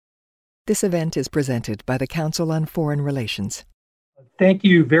This event is presented by the Council on Foreign Relations. Thank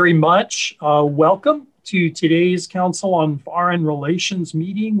you very much. Welcome to today's Council on Foreign Relations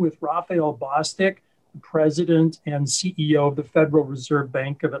meeting with Raphael Bostic, the President and CEO of the Federal Reserve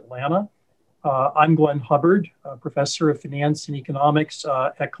Bank of Atlanta. I'm Glenn Hubbard, Professor of Finance and Economics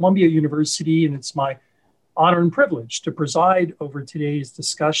at Columbia University, and it's my honor and privilege to preside over today's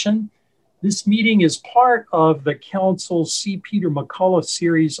discussion. This meeting is part of the Council's C. Peter McColough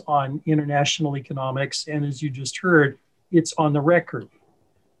Series on international economics, and as you just heard, it's on the record.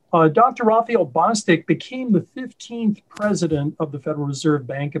 Dr. Raphael Bostic became the 15th president of the Federal Reserve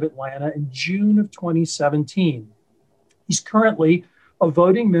Bank of Atlanta in June of 2017. He's currently a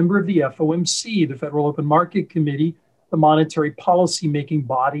voting member of the FOMC, the Federal Open Market Committee, the monetary policy-making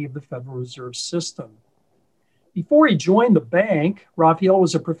body of the Federal Reserve System. Before he joined the bank, Raphael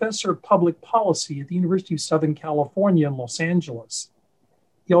was a professor of public policy at the University of Southern California in Los Angeles.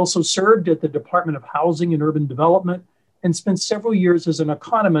 He also served at the Department of Housing and Urban Development and spent several years as an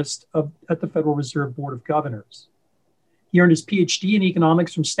economist at the Federal Reserve Board of Governors. He earned his PhD in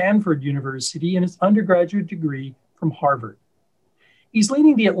economics from Stanford University and his undergraduate degree from Harvard. He's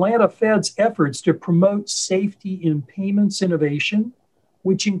leading the Atlanta Fed's efforts to promote safety in payments innovation,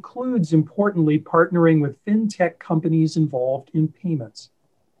 which includes, importantly, partnering with fintech companies involved in payments.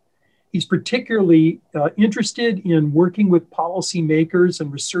 He's particularly interested in working with policymakers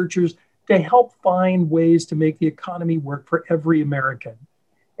and researchers to help find ways to make the economy work for every American.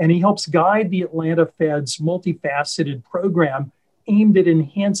 And he helps guide the Atlanta Fed's multifaceted program aimed at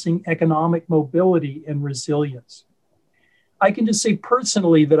enhancing economic mobility and resilience. I can just say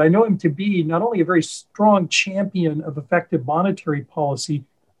personally that I know him to be not only a very strong champion of effective monetary policy,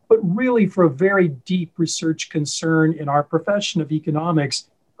 but really for a very deep research concern in our profession of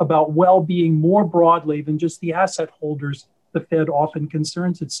economics about well-being more broadly than just the asset holders the Fed often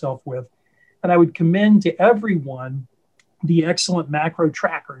concerns itself with. And I would commend to everyone the excellent macro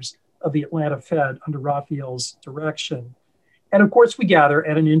trackers of the Atlanta Fed under Raphael's direction. And of course, we gather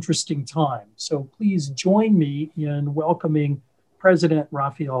at an interesting time. So please join me in welcoming President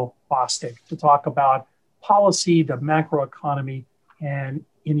Raphael Bostic to talk about policy, the macroeconomy, and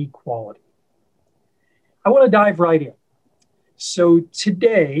inequality. I want to dive right in. So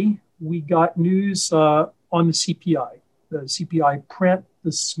today, we got news on the CPI. The CPI print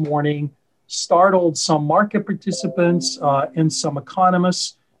this morning startled some market participants and some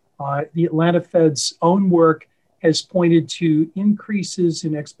economists. The Atlanta Fed's own work has pointed to increases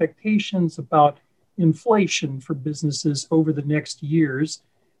in expectations about inflation for businesses over the next years.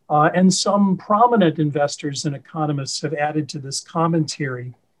 And some prominent investors and economists have added to this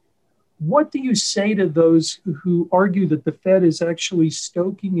commentary. What do you say to those who argue that the Fed is actually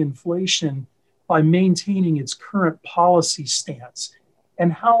stoking inflation by maintaining its current policy stance?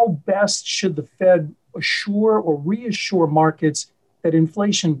 And how best should the Fed assure or reassure markets that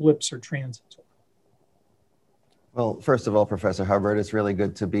inflation blips are transitory? Well, first of all, Professor Hubbard, it's really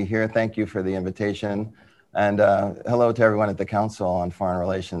good to be here. Thank you for the invitation. And hello to everyone at the Council on Foreign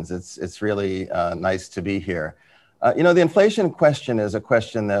Relations. It's really nice to be here. The inflation question is a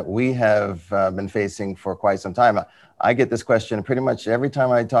question that we have been facing for quite some time. I get this question pretty much every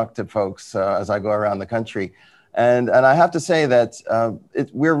time I talk to folks as I go around the country. And I have to say that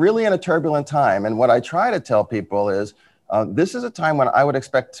we're really in a turbulent time. And what I try to tell people is, this is a time when I would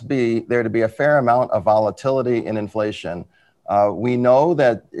expect there to be a fair amount of volatility in inflation. We know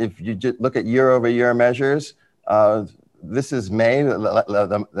that if you just look at year-over-year measures, this is May,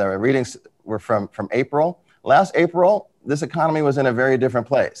 the readings were from April. Last April, this economy was in a very different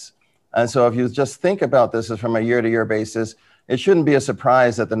place. And so if you just think about this as from a year-to-year basis, it shouldn't be a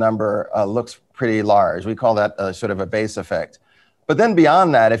surprise that the number looks pretty large. We call that sort of a base effect. But then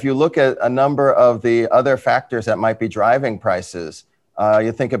beyond that, if you look at a number of the other factors that might be driving prices,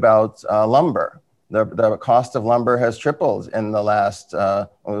 you think about lumber. The cost of lumber has tripled in the last,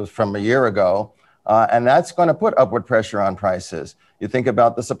 from a year ago, and that's going to put upward pressure on prices. You think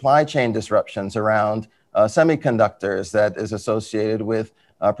about the supply chain disruptions around semiconductors that is associated with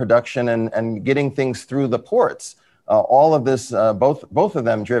production and getting things through the ports. All of this, both of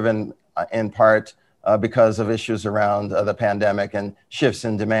them driven in part because of issues around the pandemic and shifts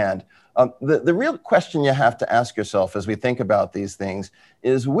in demand. The real question you have to ask yourself as we think about these things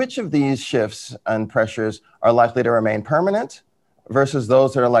is which of these shifts and pressures are likely to remain permanent versus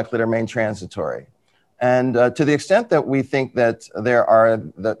those that are likely to remain transitory. And to the extent that we think that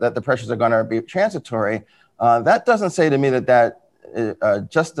that the pressures are going to be transitory, that doesn't say to me that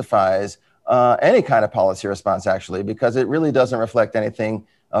justifies any kind of policy response, actually, because it really doesn't reflect anything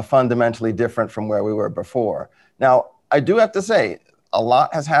fundamentally different from where we were before. Now, I do have to say, a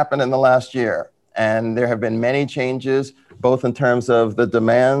lot has happened in the last year, and there have been many changes, both in terms of the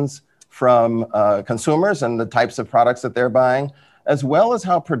demands from consumers and the types of products that they're buying, as well as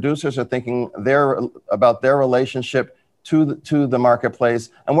how producers are thinking about their relationship to the marketplace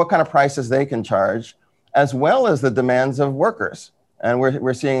and what kind of prices they can charge, as well as the demands of workers. And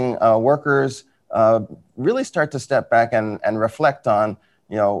we're seeing workers really start to step back and reflect on,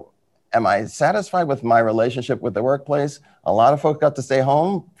 am I satisfied with my relationship with the workplace? A lot of folks got to stay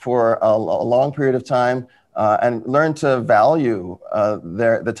home for a long period of time and learn to value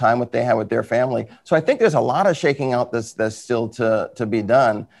the time that they have with their family. So I think there's a lot of shaking out that's still to be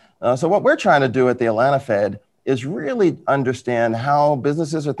done. So what we're trying to do at the Atlanta Fed is really understand how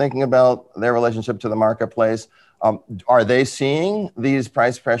businesses are thinking about their relationship to the marketplace. Are they seeing these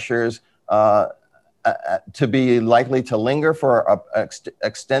price pressures to be likely to linger for an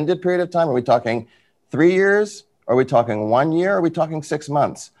extended period of time? Are we talking 3 years? Are we talking 1 year? Are we talking 6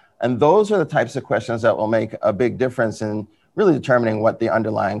 months? And those are the types of questions that will make a big difference in really determining what the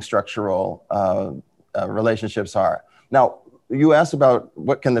underlying structural relationships are. Now, you asked about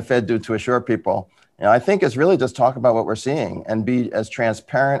what can the Fed do to assure people. I think it's really just talk about what we're seeing and be as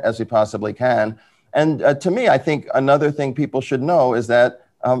transparent as we possibly can. And to me, I think another thing people should know is that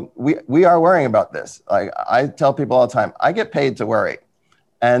we are worrying about this. Like I tell people all the time, I get paid to worry.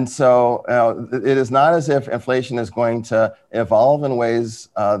 And so it is not as if inflation is going to evolve in ways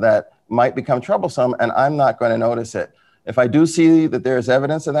that might become troublesome, and I'm not going to notice it. If I do see that there's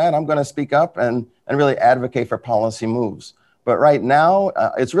evidence of that, I'm going to speak up and really advocate for policy moves. But right now,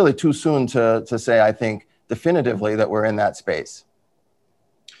 it's really too soon to say, I think, definitively that we're in that space.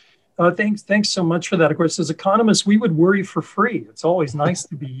 Thanks so much for that. Of course, as economists, we would worry for free. It's always nice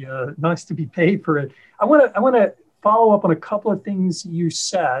to be paid for it. I want to follow up on a couple of things you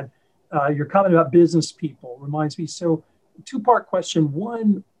said. Your comment about business people reminds me. So, two-part question.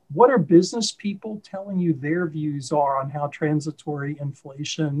 One, what are business people telling you their views are on how transitory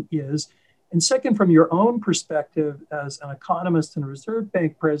inflation is? And second, from your own perspective as an economist and a Reserve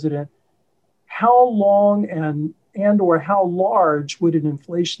Bank president, how long and or how large would an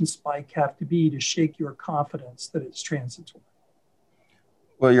inflation spike have to be to shake your confidence that it's transitory?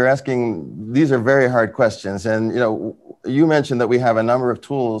 Well, you're asking, these are very hard questions. And you mentioned that we have a number of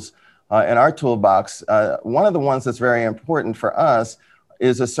tools in our toolbox. One of the ones that's very important for us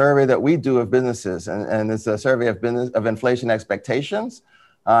is a survey that we do of businesses. And it's a survey of inflation expectations.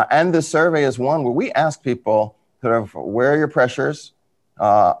 And this survey is one where we ask people sort of where are your pressures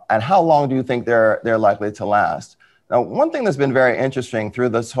and how long do you think they're likely to last? Now, one thing that's been very interesting through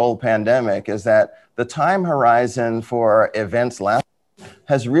this whole pandemic is that the time horizon for events lasting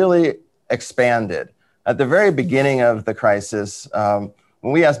has really expanded. At the very beginning of the crisis,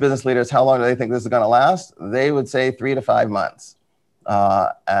 when we asked business leaders how long do they think this is going to last, they would say 3 to 5 months.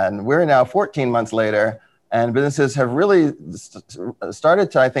 And we're now 14 months later, and businesses have really started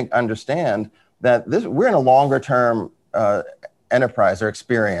to, I think, understand that we're in a longer term enterprise or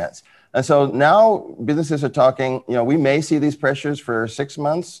experience. And so now businesses are talking, we may see these pressures for 6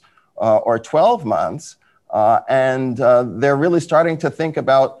 months or 12 months. And they're really starting to think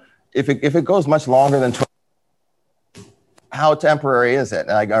about if it goes much longer than 12, how temporary is it?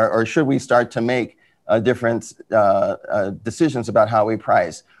 Or should we start to make different decisions about how we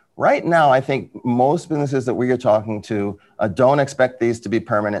price? Right now, I think most businesses that we are talking to don't expect these to be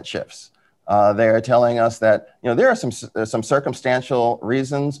permanent shifts. They are telling us that there are some circumstantial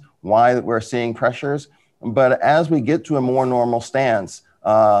reasons why we're seeing pressures, but as we get to a more normal stance,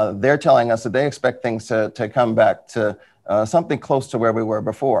 they're telling us that they expect things to come back to something close to where we were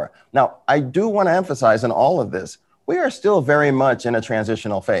before. Now, I do want to emphasize in all of this, we are still very much in a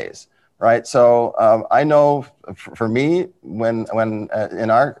transitional phase, right? So I know for me, when in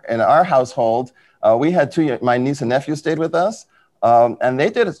our household, we had my niece and nephew stayed with us, and they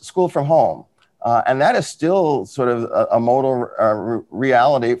did school from home. And that is still sort of a modal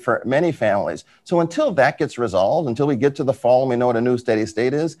reality for many families. So until that gets resolved, until we get to the fall and we know what a new steady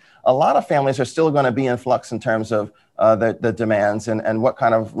state is, a lot of families are still going to be in flux in terms of the demands and what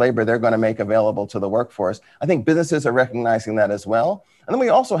kind of labor they're going to make available to the workforce. I think businesses are recognizing that as well. And then we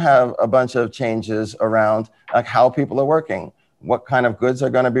also have a bunch of changes around how people are working, what kind of goods are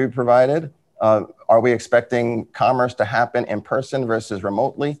going to be provided. Are we expecting commerce to happen in person versus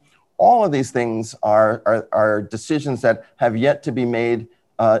remotely? All of these things are decisions that have yet to be made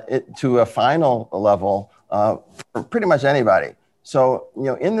to a final level for pretty much anybody. So,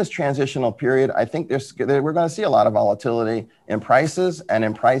 in this transitional period, I think we're going to see a lot of volatility in prices and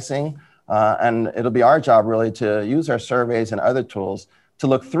in pricing. And it'll be our job really to use our surveys and other tools to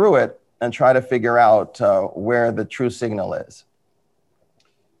look through it and try to figure out where the true signal is.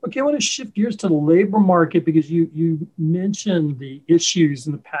 Okay, I want to shift gears to the labor market because you mentioned the issues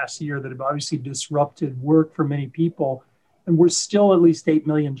in the past year that have obviously disrupted work for many people. And we're still at least 8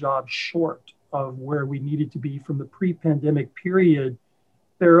 million jobs short of where we needed to be from the pre-pandemic period.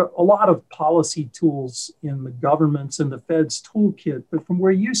 There are a lot of policy tools in the government's and the Fed's toolkit, but from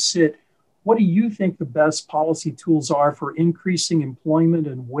where you sit, what do you think the best policy tools are for increasing employment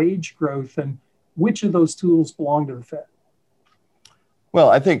and wage growth, and which of those tools belong to the Fed? Well,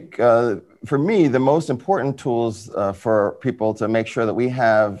 I think for me, the most important tools for people to make sure that we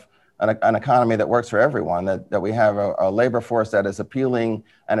have an economy that works for everyone, that we have a labor force that is appealing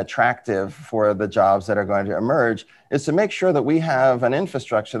and attractive for the jobs that are going to emerge, is to make sure that we have an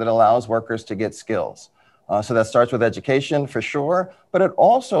infrastructure that allows workers to get skills. So that starts with education for sure, but it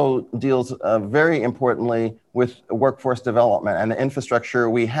also deals very importantly with workforce development and the infrastructure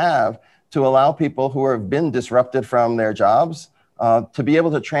we have to allow people who have been disrupted from their jobs to be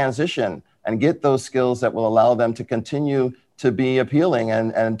able to transition and get those skills that will allow them to continue to be appealing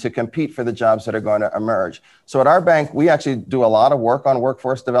and to compete for the jobs that are going to emerge. So at our bank, we actually do a lot of work on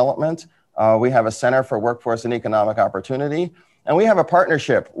workforce development. We have a Center for Workforce and Economic Opportunity, and we have a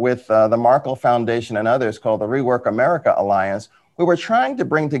partnership with the Markle Foundation and others called the Rework America Alliance, where we're trying to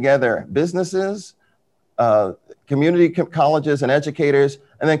bring together businesses, community colleges and educators,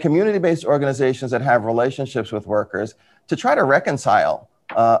 and then community-based organizations that have relationships with workers to try to reconcile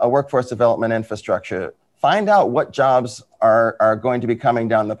a workforce development infrastructure, find out what jobs are going to be coming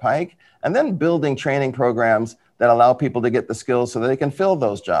down the pike, and then building training programs that allow people to get the skills so that they can fill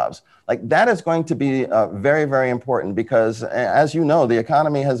those jobs. Like that is going to be very, very important because, as you know, the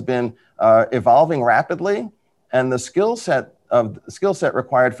economy has been evolving rapidly, and the skill set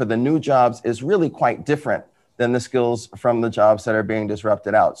required for the new jobs is really quite different than the skills from the jobs that are being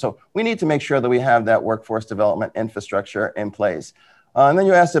disrupted out. So we need to make sure that we have that workforce development infrastructure in place. And then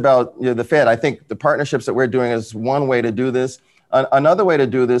you asked about the Fed. I think the partnerships that we're doing is one way to do this. Another way to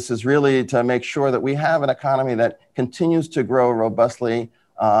do this is really to make sure that we have an economy that continues to grow robustly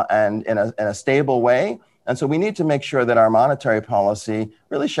and in a stable way. And so we need to make sure that our monetary policy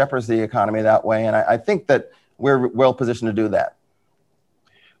really shepherds the economy that way. And I think that we're well positioned to do that.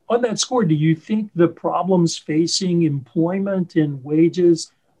 On that score, do you think the problems facing employment and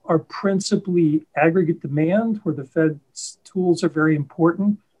wages are principally aggregate demand, where the Fed's tools are very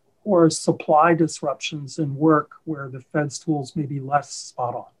important, or supply disruptions in work, where the Fed's tools may be less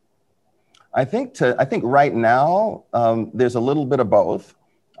spot on? I think right now there's a little bit of both.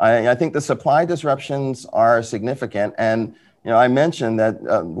 I think the supply disruptions are significant, and I mentioned that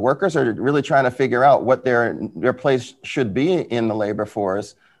workers are really trying to figure out what their place should be in the labor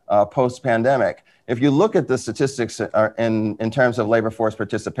force post-pandemic. If you look at the statistics in terms of labor force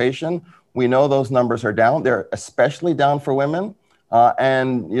participation, we know those numbers are down. They're especially down for women.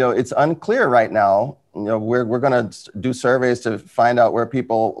 And it's unclear right now. We're going to do surveys to find out where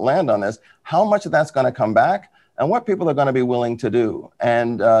people land on this, how much of that's going to come back, and what people are going to be willing to do.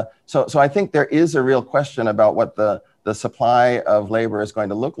 And so I think there is a real question about what the supply of labor is going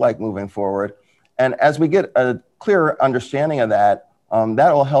to look like moving forward. And as we get a clearer understanding of that,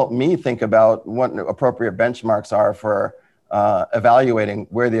 that will help me think about what appropriate benchmarks are for evaluating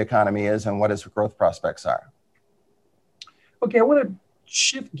where the economy is and what its growth prospects are. Okay, I want to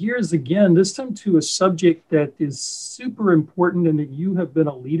shift gears again, this time to a subject that is super important and that you have been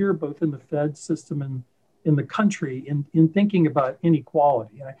a leader both in the Fed system and in the country in thinking about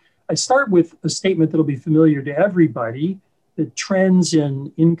inequality. I start with a statement that'll be familiar to everybody, that trends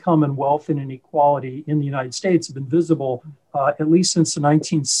in income and wealth and inequality in the United States have been visible at least since the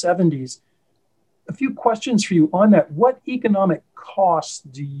 1970s. A few questions for you on that. What economic costs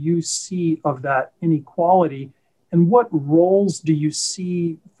do you see of that inequality, and what roles do you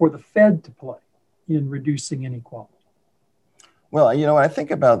see for the Fed to play in reducing inequality? Well, when I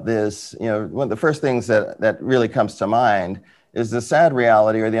think about this, one of the first things that really comes to mind is the sad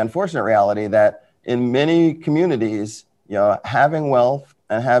reality or the unfortunate reality that in many communities, having wealth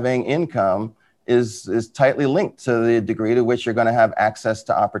and having income is tightly linked to the degree to which you're going to have access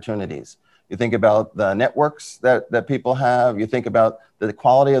to opportunities. You think about the networks that people have, you think about the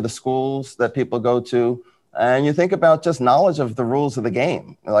quality of the schools that people go to, and you think about just knowledge of the rules of the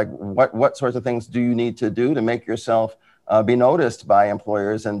game. Like what sorts of things do you need to do to make yourself be noticed by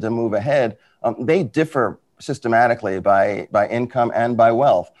employers and to move ahead? They differ systematically by income and by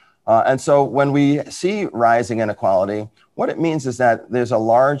wealth. And so when we see rising inequality, what it means is that there's a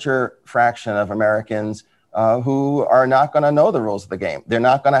larger fraction of Americans who are not going to know the rules of the game. They're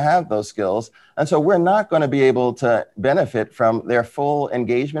not going to have those skills. And so we're not going to be able to benefit from their full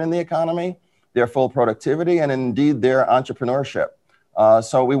engagement in the economy, their full productivity, and indeed their entrepreneurship.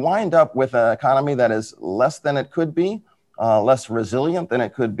 So we wind up with an economy that is less than it could be, less resilient than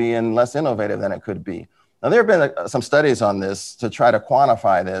it could be, and less innovative than it could be. Now, there have been some studies on this to try to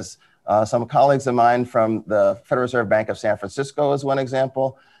quantify this. Some colleagues of mine from the Federal Reserve Bank of San Francisco, as one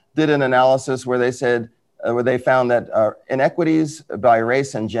example, did an analysis where they said, where they found that inequities by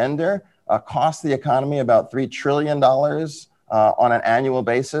race and gender cost the economy about $3 trillion on an annual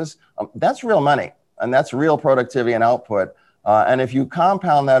basis. That's real money, and that's real productivity and output. And if you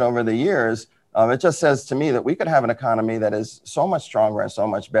compound that over the years, it just says to me that we could have an economy that is so much stronger and so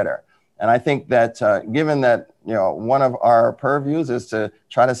much better. And I think that given that one of our purviews is to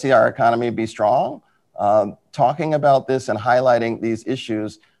try to see our economy be strong, talking about this and highlighting these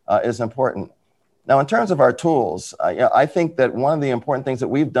issues is important. Now, in terms of our tools, I think that one of the important things that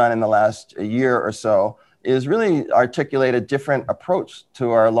we've done in the last year or so is really articulate a different approach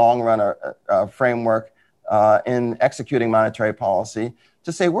to our long-run framework in executing monetary policy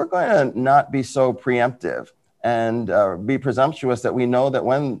to say we're going to not be so preemptive and be presumptuous that we know that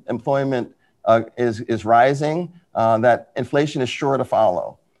when employment is rising, that inflation is sure to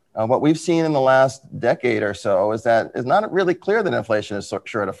follow. What we've seen in the last decade or so is that it's not really clear that inflation is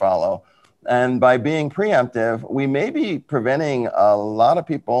sure to follow. And by being preemptive, we may be preventing a lot of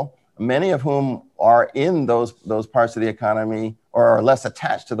people, many of whom are in those parts of the economy or are less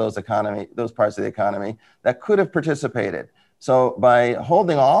attached to those parts of the economy that could have participated. So by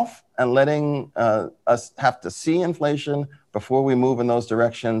holding off and letting us have to see inflation before we move in those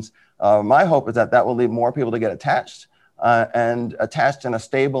directions, my hope is that that will lead more people to get attached and attached in a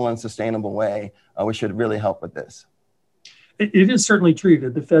stable and sustainable way, which should really help with this. It is certainly true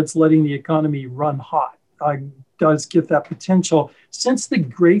that the Fed's letting the economy run hot does give that potential. Since the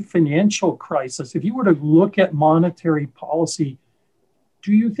great financial crisis, if you were to look at monetary policy,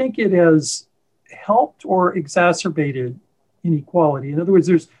 do you think it has helped or exacerbated inequality? In other words,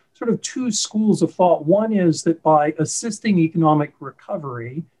 there's sort of two schools of thought. One is that by assisting economic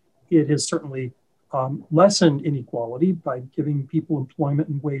recovery, it has certainly lessened inequality by giving people employment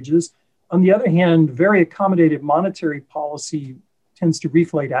and wages. On the other hand, very accommodative monetary policy tends to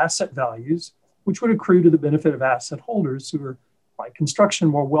reflate asset values, which would accrue to the benefit of asset holders who are, by construction,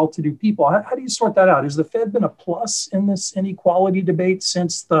 more well-to-do people. How do you sort that out? Has the Fed been a plus in this inequality debate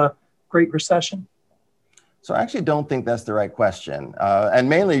since the Great Recession? So I actually don't think that's the right question. And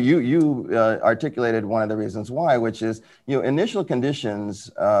mainly you articulated one of the reasons why, which is, initial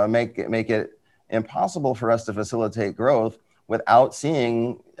conditions make it impossible for us to facilitate growth without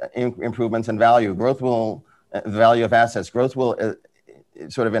seeing improvements in value. The value of assets, growth will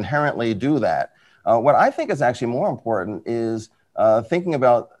sort of inherently do that. What I think is actually more important is thinking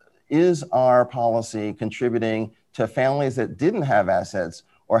about, is our policy contributing to families that didn't have assets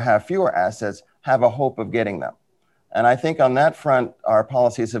or have fewer assets have a hope of getting them? And I think on that front, our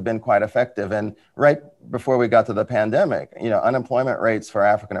policies have been quite effective. And right before we got to the pandemic, unemployment rates for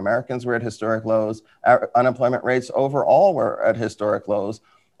African Americans were at historic lows. Unemployment rates overall were at historic lows.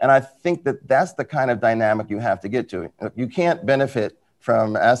 And I think that that's the kind of dynamic you have to get to. You can't benefit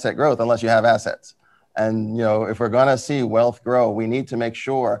from asset growth unless you have assets. And if we're going to see wealth grow, we need to make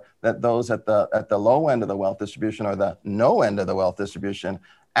sure that those at the low end of the wealth distribution or the no end of the wealth distribution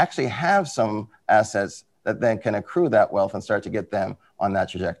actually have some assets that then can accrue that wealth and start to get them on that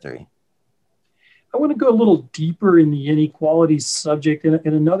trajectory. I want to go a little deeper in the inequality subject in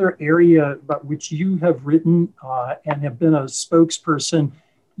another area about which you have written and have been a spokesperson.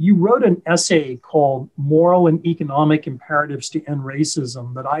 You wrote an essay called Moral and Economic Imperatives to End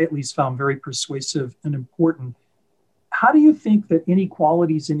Racism that I at least found very persuasive and important. How do you think that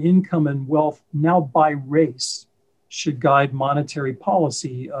inequalities in income and wealth now by race should guide monetary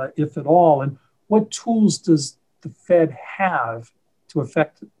policy, if at all? And what tools does the Fed have to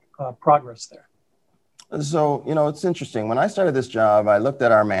affect progress there? So, it's interesting. When I started this job, I looked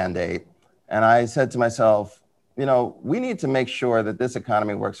at our mandate and I said to myself, we need to make sure that this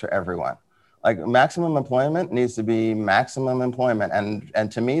economy works for everyone. Like maximum employment needs to be maximum employment.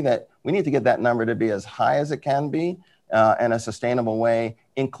 And to me, that we need to get that number to be as high as it can be in a sustainable way,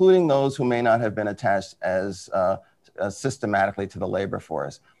 including those who may not have been attached as systematically to the labor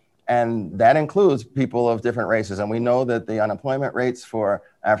force. And that includes people of different races. And we know that the unemployment rates for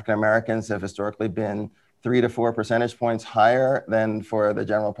African Americans have historically been 3 to 4 percentage points higher than for the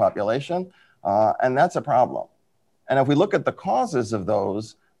general population. And that's a problem. And if we look at the causes of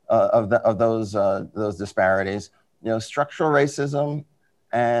those disparities, structural racism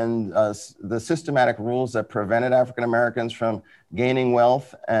and the systematic rules that prevented African Americans from gaining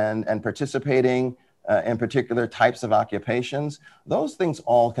wealth and participating in particular types of occupations, those things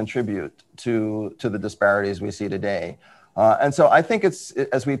all contribute to the disparities we see today. And so I think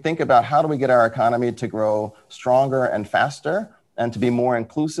as we think about how do we get our economy to grow stronger and faster and to be more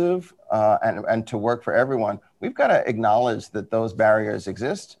inclusive and to work for everyone, we've got to acknowledge that those barriers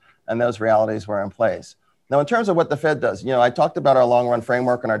exist and those realities were in place. Now, in terms of what the Fed does, I talked about our long-run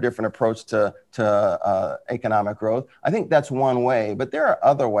framework and our different approach to economic growth. I think that's one way, but there are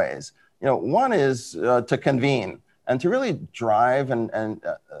other ways. One is to convene and to really drive and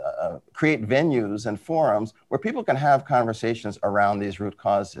create venues and forums where people can have conversations around these root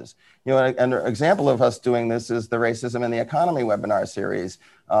causes. An example of us doing this is the Racism in the Economy webinar series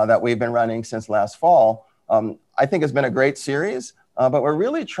that we've been running since last fall. I think it's been a great series, but we're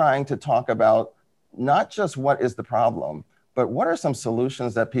really trying to talk about not just what is the problem, but what are some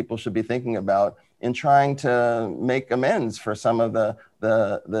solutions that people should be thinking about in trying to make amends for some of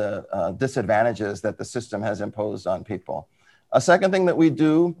the disadvantages that the system has imposed on people. A second thing that we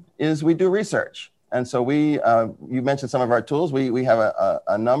do is we do research. And so you mentioned some of our tools. We have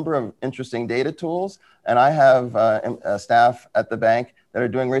a number of interesting data tools, and I have a staff at the bank that are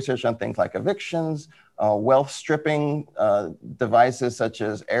doing research on things like evictions, wealth stripping devices such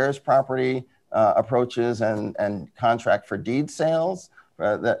as heirs property approaches and contract for deed sales.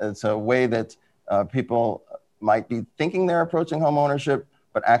 It's a way that people might be thinking they're approaching home ownership,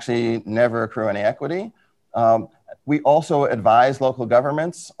 but actually never accrue any equity. We also advise local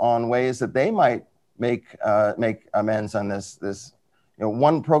governments on ways that they might make amends on this.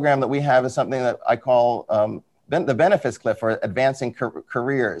 One program that we have is something that I call the benefits cliff, or advancing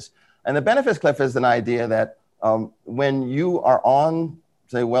careers. And the benefits cliff is an idea that when you are on,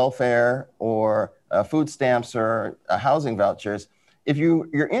 say, welfare or food stamps or housing vouchers, if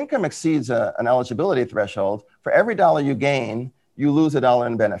your income exceeds an eligibility threshold, for every dollar you gain, you lose $1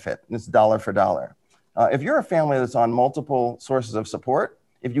 in benefit. It's dollar for dollar. If you're a family that's on multiple sources of support,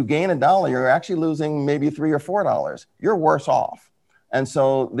 if you gain $1, you're actually losing maybe $3 or $4. You're worse off. And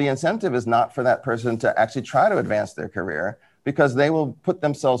so the incentive is not for that person to actually try to advance their career, because they will put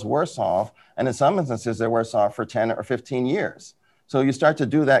themselves worse off. And in some instances, they're worse off for 10 or 15 years. So you start to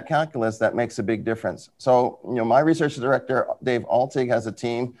do that calculus, that makes a big difference. So, my research director, Dave Altig, has a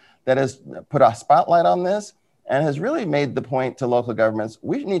team that has put a spotlight on this and has really made the point to local governments,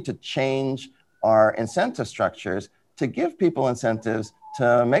 we need to change our incentive structures to give people incentives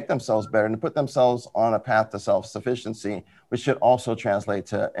to make themselves better and to put themselves on a path to self-sufficiency, which should also translate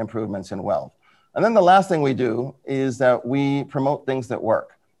to improvements in wealth. And then the last thing we do is that we promote things that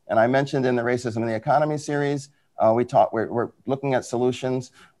work. And I mentioned in the Racism in the Economy series, we're looking at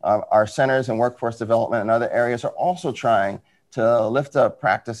solutions. Our centers and workforce development and other areas are also trying to lift up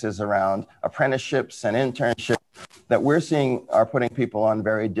practices around apprenticeships and internships that we're seeing are putting people on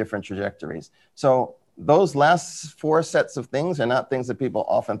very different trajectories. So those last 4 sets of things are not things that people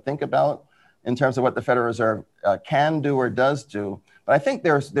often think about in terms of what the Federal Reserve can do or does do. But I think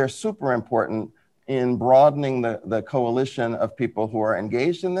they're super important in broadening the coalition of people who are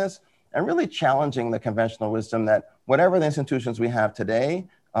engaged in this and really challenging the conventional wisdom that whatever the institutions we have today,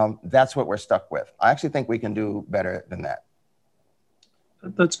 that's what we're stuck with. I actually think we can do better than that.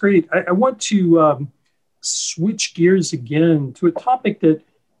 That's great. I want to switch gears again to a topic that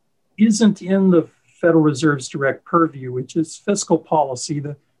isn't in the Federal Reserve's direct purview, which is fiscal policy.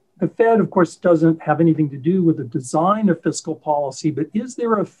 The Fed, of course, doesn't have anything to do with the design of fiscal policy, but is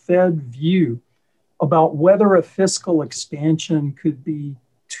there a Fed view about whether a fiscal expansion could be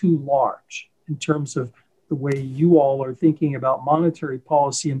too large in terms of the way you all are thinking about monetary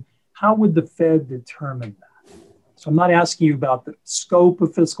policy, and how would the Fed determine that? So I'm not asking you about the scope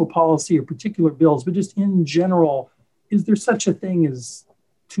of fiscal policy or particular bills, but just in general, is there such a thing as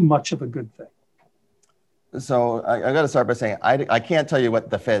too much of a good thing? So I got to start by saying, I can't tell you what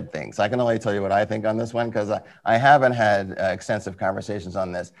the Fed thinks. I can only tell you what I think on this one, because I haven't had extensive conversations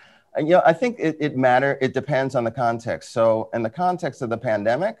on this. I think it depends on the context. So in the context of the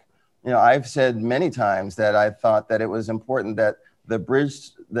pandemic, I've said many times that I thought that it was important that the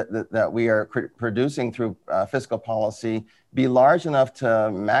bridge that we are producing through fiscal policy be large enough to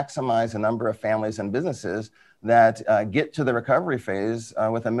maximize the number of families and businesses that get to the recovery phase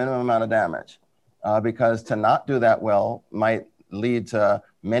with a minimum amount of damage. Because to not do that well might lead to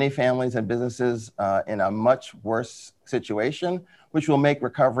many families and businesses in a much worse situation, which will make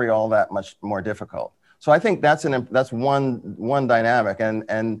recovery all that much more difficult. So I think that's one dynamic,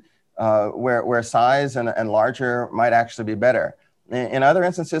 and where size and larger might actually be better. In other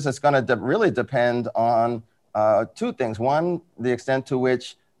instances, it's going to really depend on 2 things. One, the extent to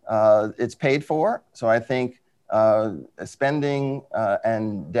which it's paid for. So I think spending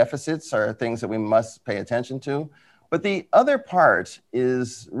and deficits are things that we must pay attention to. But the other part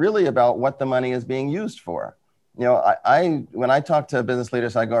is really about what the money is being used for. When I talk to business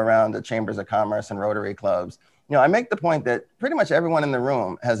leaders, I go around the chambers of commerce and Rotary clubs. I make the point that pretty much everyone in the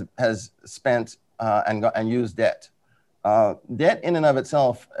room has spent and used debt. Debt in and of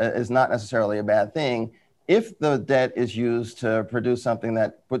itself is not necessarily a bad thing if the debt is used to produce something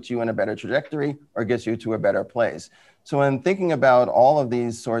that puts you in a better trajectory or gets you to a better place. So in thinking about all of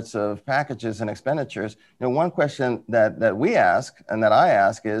these sorts of packages and expenditures, one question that we ask and that I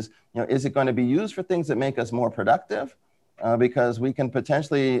ask is it going to be used for things that make us more productive? Because we can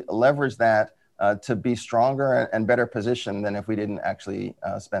potentially leverage that to be stronger and better positioned than if we didn't actually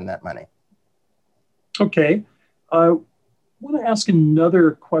spend that money. Okay. I want to ask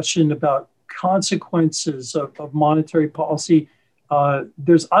another question about consequences of monetary policy.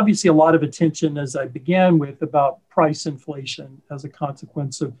 There's obviously a lot of attention, as I began with, about price inflation as a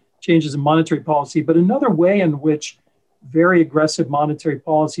consequence of changes in monetary policy. But another way in which very aggressive monetary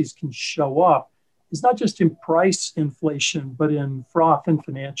policies can show up is not just in price inflation, but in froth in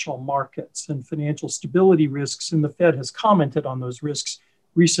financial markets and financial stability risks. And the Fed has commented on those risks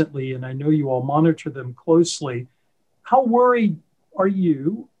recently, and I know you all monitor them closely. How worried are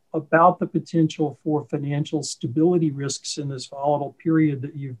you about the potential for financial stability risks in this volatile period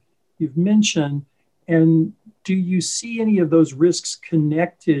that you've mentioned? And do you see any of those risks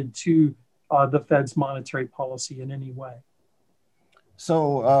connected to the Fed's monetary policy in any way?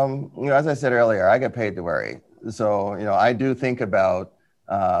 So, as I said earlier, I get paid to worry. So, I do think about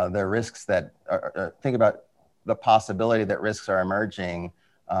the risks think about the possibility that risks are emerging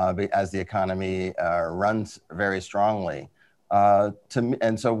as the economy runs very strongly.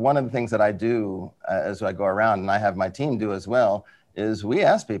 And so one of the things that I do as I go around, and I have my team do as well, is we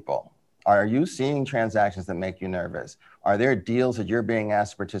ask people, are you seeing transactions that make you nervous? Are there deals that you're being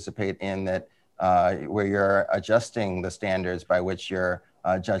asked to participate in that where you're adjusting the standards by which you're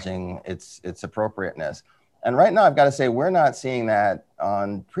judging its appropriateness? And right now, I've got to say, we're not seeing that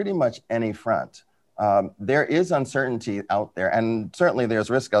on pretty much any front. There is uncertainty out there, and certainly there's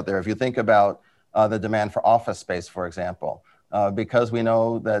risk out there. If you think about the demand for office space, for example, because we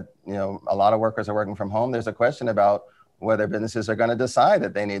know that a lot of workers are working from home, there's a question about whether businesses are going to decide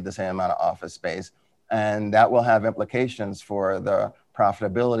that they need the same amount of office space, and that will have implications for the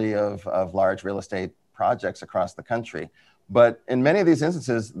profitability of large real estate projects across the country. But in many of these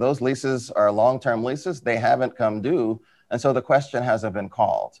instances, those leases are long-term leases. They haven't come due, and so the question hasn't been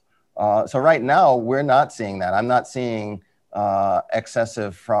called. So right now, we're not seeing that. I'm not seeing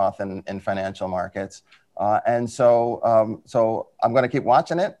excessive froth in financial markets. And so I'm going to keep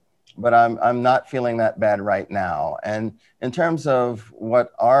watching it, but I'm not feeling that bad right now. And in terms of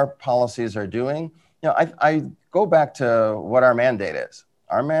what our policies are doing, I go back to what our mandate is.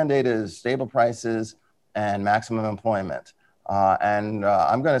 Our mandate is stable prices and maximum employment. And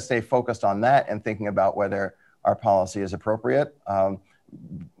I'm going to stay focused on that and thinking about whether our policy is appropriate,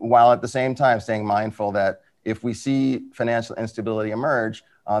 while at the same time staying mindful that if we see financial instability emerge,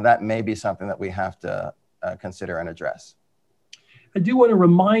 that may be something that we have to consider and address. I do want to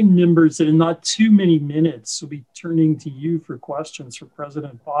remind members that in not too many minutes, we'll be turning to you for questions for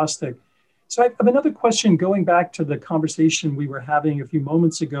President Bostic. So I have another question going back to the conversation we were having a few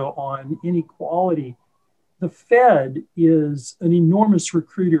moments ago on inequality. The Fed is an enormous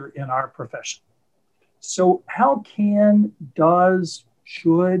recruiter in our profession. So how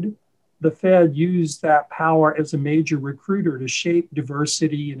should the Fed use that power as a major recruiter to shape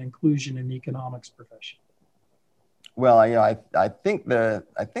diversity and inclusion in the economics profession? Well, I think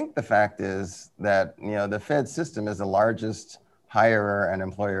the fact is that the Fed system is the largest hirer and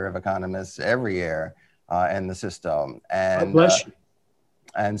employer of economists every year in the system, and bless you.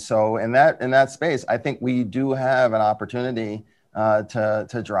 And so in that space, I think we do have an opportunity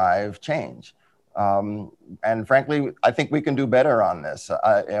to drive change. And frankly, I think we can do better on this.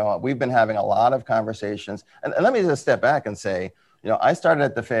 We've been having a lot of conversations, and let me just step back and say, I started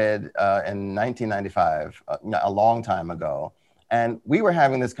at the Fed in 1995, a long time ago, and we were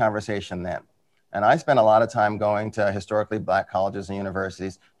having this conversation then. And I spent a lot of time going to historically Black colleges and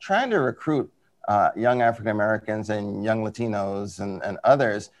universities, trying to recruit young African Americans and young Latinos and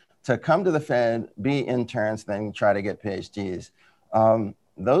others to come to the Fed, be interns, then try to get PhDs.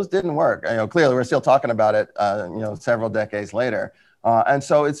 Those didn't work. Clearly, we're still talking about it, several decades later. And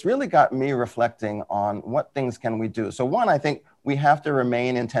so it's really got me reflecting on what things can we do. So one, I think we have to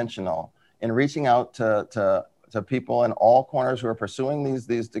remain intentional in reaching out to people in all corners who are pursuing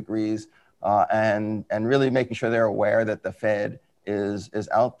these degrees and really making sure they're aware that the Fed is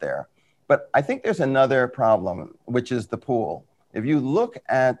out there. But I think there's another problem, which is the pool. If you look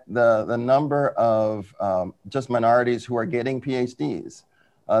at the number of just minorities who are getting PhDs,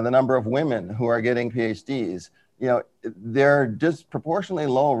 the number of women who are getting PhDs, they're disproportionately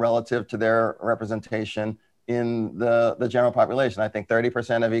low relative to their representation in the general population. I think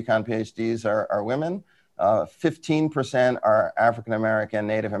 30% of econ PhDs are women, 15% are African American,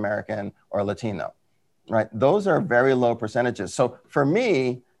 Native American, or Latino, right? Those are very low percentages. So for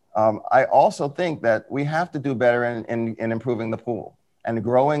me, I also think that we have to do better in improving the pool and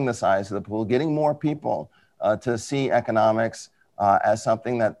growing the size of the pool, getting more people to see economics as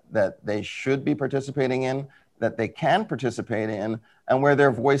something that they should be participating in, that they can participate in, and where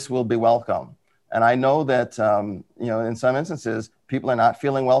their voice will be welcome. And I know that, in some instances, people are not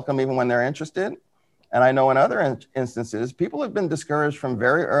feeling welcome even when they're interested. And I know in other instances, people have been discouraged from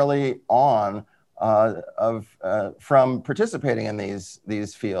very early on from participating in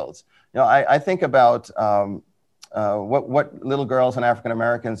these fields. I think about what little girls and African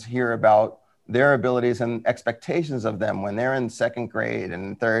Americans hear about their abilities and expectations of them when they're in second grade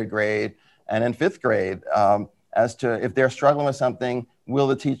and third grade and in fifth grade, as to if they're struggling with something, will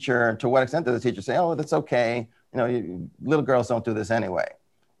the teacher, to what extent does the teacher say, oh, that's okay, little girls don't do this anyway.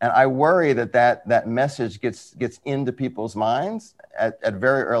 And I worry that message gets into people's minds at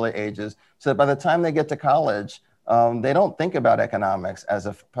very early ages, so that by the time they get to college, they don't think about economics as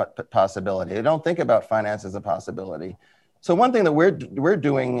a possibility. They don't think about finance as a possibility. So one thing that we're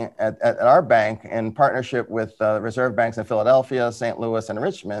doing at our bank in partnership with reserve banks in Philadelphia, St. Louis, and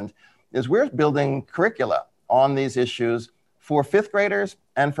Richmond is we're building curricula on these issues for fifth graders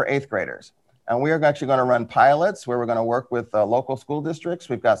and for eighth graders. And we are actually going to run pilots where we're going to work with local school districts.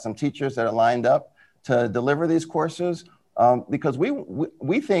 We've got some teachers that are lined up to deliver these courses because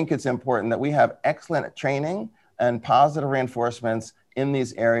we think it's important that we have excellent training and positive reinforcements in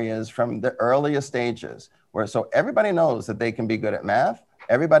these areas from the earliest stages, so everybody knows that they can be good at math.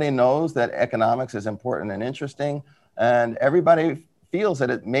 Everybody knows that economics is important and interesting. And everybody feels that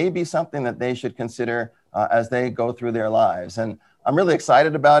it may be something that they should consider as they go through their lives. And I'm really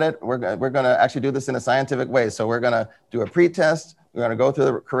excited about it. We're going to actually do this in a scientific way. So we're going to do a pre-test. We're going to go through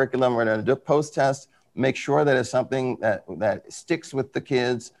the curriculum. We're going to do a post-test, make sure that it's something that sticks with the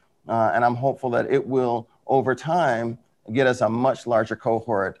kids. And I'm hopeful that it will, over time, get us a much larger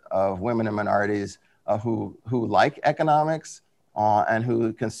cohort of women and minorities who like economics and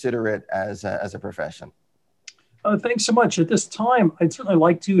who consider it as a profession. Thanks so much. At this time, I'd certainly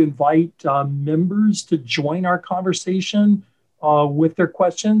like to invite members to join our conversation with their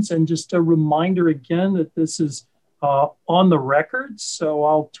questions. And just a reminder again that this is on the record. So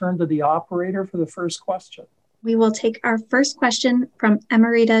I'll turn to the operator for the first question. We will take our first question from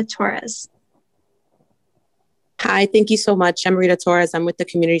Emerita Torres. Hi, thank you so much. I'm Rita Torres. I'm with the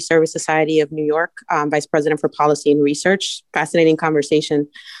Community Service Society of New York, Vice President for Policy and Research. Fascinating conversation.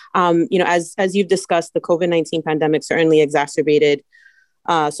 As you've discussed, the COVID-19 pandemic certainly exacerbated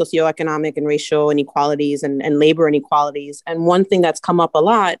socioeconomic and racial inequalities and labor inequalities. And one thing that's come up a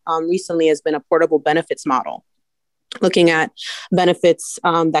lot recently has been a portable benefits model, looking at benefits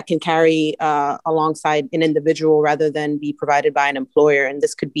that can carry alongside an individual rather than be provided by an employer. And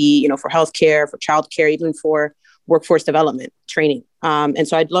this could be, for healthcare, for childcare, even for workforce development training. And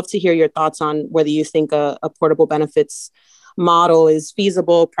so I'd love to hear your thoughts on whether you think a portable benefits model is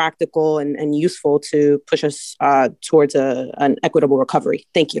feasible, practical, and useful to push us towards an equitable recovery.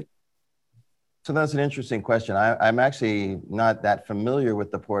 Thank you. So that's an interesting question. I'm actually not that familiar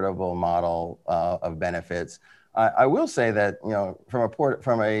with the portable model of benefits. I will say that,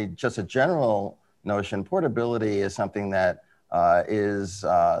 from just a general notion, portability is something that is,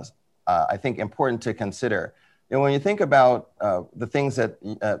 I think, important to consider. When you think about the things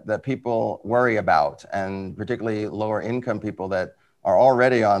that people worry about, and particularly lower income people that are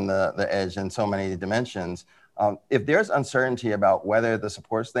already on the edge in so many dimensions, if there's uncertainty about whether the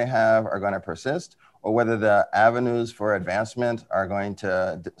supports they have are going to persist or whether the avenues for advancement are going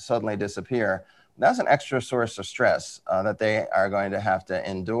to suddenly disappear, that's an extra source of stress that they are going to have to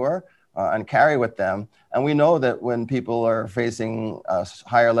endure and carry with them. And we know that when people are facing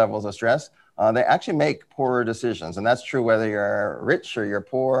higher levels of stress, they actually make poorer decisions. And that's true whether you're rich or you're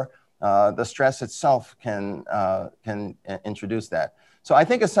poor. The stress itself can introduce that. So I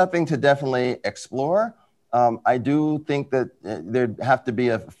think it's something to definitely explore. I do think that there'd have to be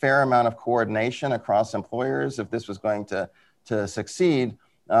a fair amount of coordination across employers if this was going to succeed.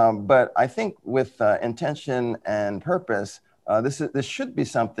 But I think with intention and purpose, this should be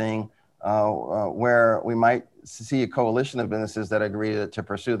something where we might see a coalition of businesses that agree to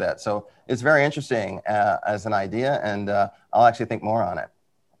pursue that. So it's very interesting as an idea, and I'll actually think more on it.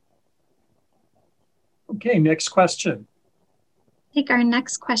 Okay, next question. Take our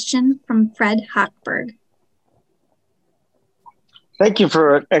next question from Fred Hochberg. Thank you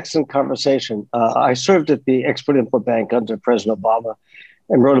for an excellent conversation. I served at the Export-Import Bank under President Obama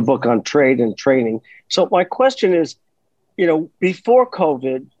and wrote a book on trade and training. So my question is, before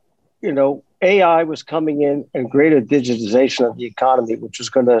COVID, AI was coming in and greater digitization of the economy, which was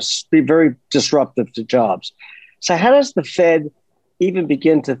going to be very disruptive to jobs. So how does the Fed even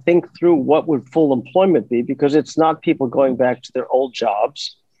begin to think through what would full employment be? Because it's not people going back to their old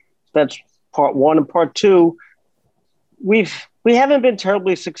jobs. That's part one. And part two, we haven't been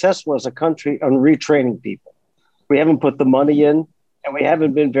terribly successful as a country on retraining people. We haven't put the money in, and we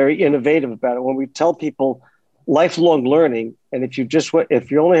haven't been very innovative about it. When we tell people lifelong learning, and if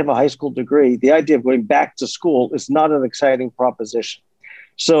you only have a high school degree, the idea of going back to school is not an exciting proposition.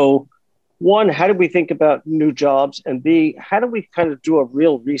 So, one, how do we think about new jobs? And B, how do we kind of do a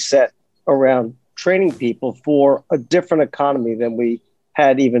real reset around training people for a different economy than we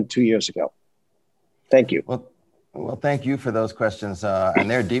had even 2 years ago? Thank you. Well, thank you for those questions.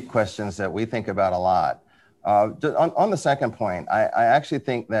 And they're deep questions that we think about a lot. On the second point, I actually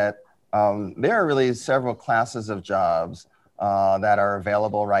think that there are really several classes of jobs that are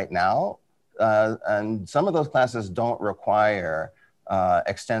available right now. And some of those classes don't require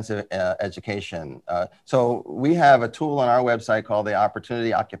extensive education. So we have a tool on our website called the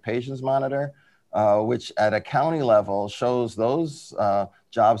Opportunity Occupations Monitor, which at a county level shows those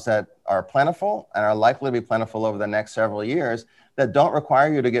jobs that are plentiful and are likely to be plentiful over the next several years that don't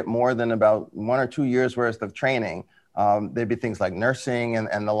require you to get more than about 1 or 2 years worth of training. There'd be things like nursing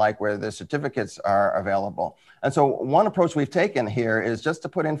and the like, where the certificates are available. And so one approach we've taken here is just to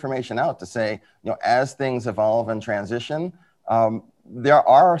put information out to say, as things evolve and transition, there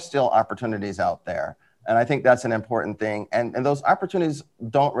are still opportunities out there. And I think that's an important thing. And those opportunities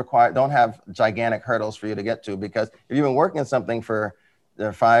don't have gigantic hurdles for you to get to, because if you've been working on something for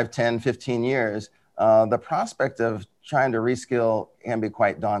 5, 10, 15 years, the prospect of trying to reskill can be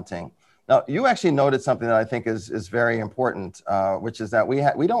quite daunting. Now, you actually noted something that I think is very important, which is that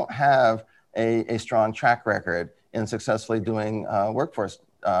we don't have a strong track record in successfully doing workforce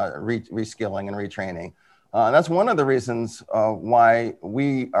reskilling and retraining. And that's one of the reasons why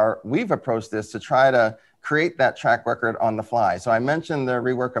we've approached this to try to create that track record on the fly. So I mentioned the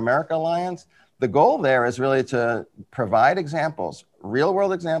Rework America Alliance. The goal there is really to provide examples, real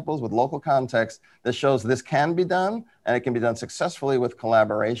world examples with local context that shows this can be done, and it can be done successfully with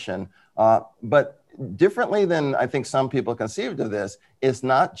collaboration. But differently than I think some people conceived of this, it's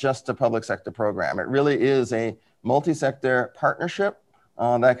not just a public sector program. It really is a multi-sector partnership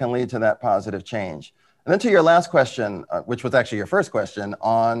that can lead to that positive change. And then to your last question, which was actually your first question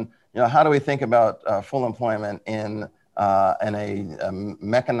on, how do we think about full employment in a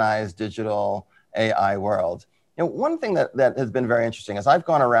mechanized digital AI world? One thing that has been very interesting is I've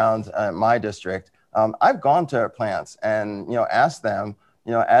gone around my district. I've gone to plants and asked them,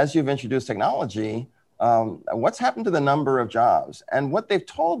 as you've introduced technology, what's happened to the number of jobs? And what they've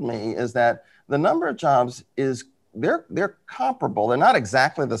told me is that the number of jobs they're comparable. They're not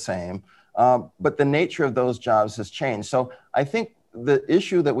exactly the same, but the nature of those jobs has changed. So I think the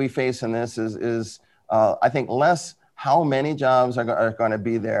issue that we face in this is I think less how many jobs are going to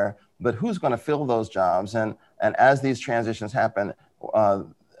be there, but who's going to fill those jobs. And as these transitions happen,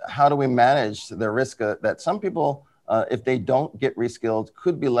 how do we manage the risk that some people, if they don't get reskilled,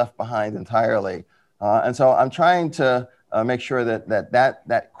 could be left behind entirely? And so I'm trying to make sure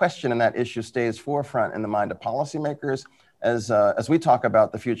that question and that issue stays forefront in the mind of policymakers as we talk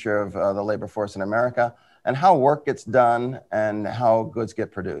about the future of the labor force in America and how work gets done and how goods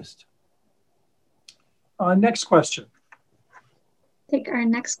get produced. Next question. Take our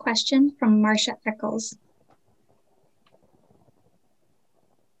next question from Marcia Eccles.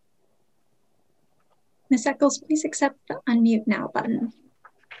 Ms. Eccles, please accept the unmute now button.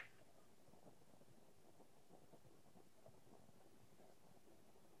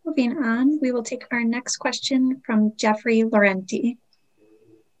 Moving on, we will take our next question from Jeffrey Laurenti.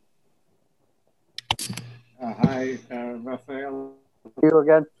 Hi, Raphael. You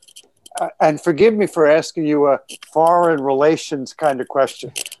again. And forgive me for asking you a foreign relations kind of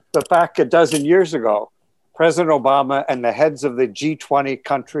question, but back a dozen years ago, President Obama and the heads of the G20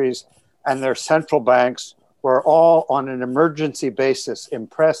 countries and their central banks were all on an emergency basis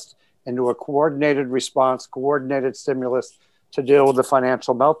impressed into a coordinated response, coordinated stimulus to deal with the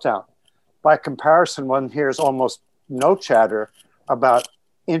financial meltdown. By comparison, one hears almost no chatter about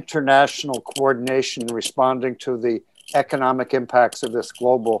international coordination responding to the economic impacts of this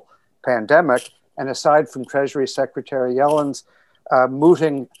global pandemic. And aside from Treasury Secretary Yellen's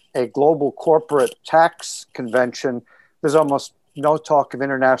mooting a global corporate tax convention, there's almost no talk of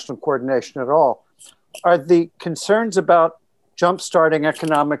international coordination at all. Are the concerns about jumpstarting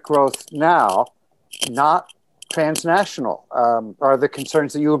economic growth now, not transnational? Are the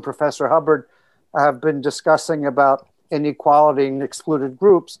concerns that you and Professor Hubbard have been discussing about inequality and excluded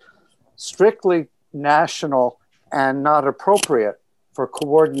groups strictly national and not appropriate for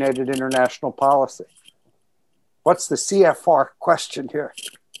coordinated international policy? What's the CFR question here?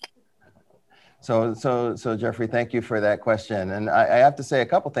 So Jeffrey, thank you for that question. And I have to say a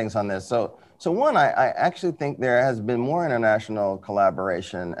couple things on this. So one, I actually think there has been more international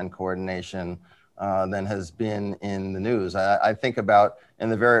collaboration and coordination than has been in the news. I think about in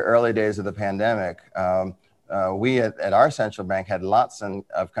the very early days of the pandemic, we at our central bank had lots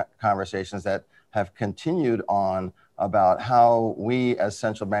of conversations that have continued on about how we as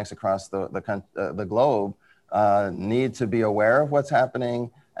central banks across the globe need to be aware of what's happening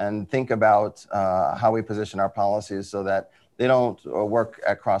and think about how we position our policies so that they don't work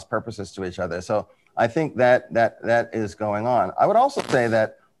at cross purposes to each other. So I think that is going on. I would also say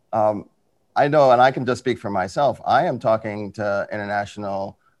that I know, and I can just speak for myself, I am talking to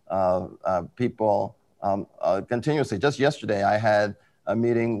international people continuously. Just yesterday, I had a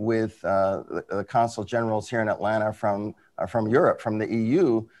meeting with the consul generals here in Atlanta from Europe, from the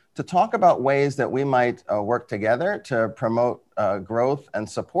EU, to talk about ways that we might work together to promote growth and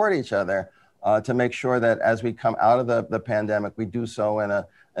support each other to make sure that as we come out of the pandemic, we do so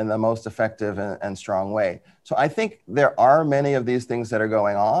in the most effective and strong way. So I think there are many of these things that are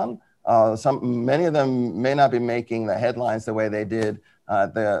going on. Many of them may not be making the headlines the way they did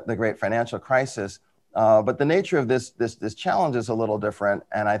the great financial crisis, but the nature of this challenge is a little different,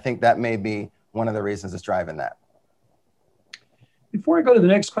 and I think that may be one of the reasons it's driving that. Before I go to the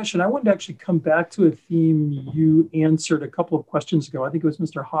next question, I wanted to actually come back to a theme you answered a couple of questions ago. I think it was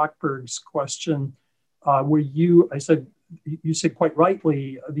Mr. Hochberg's question, where you said quite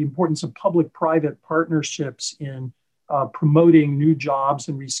rightly the importance of public-private partnerships in promoting new jobs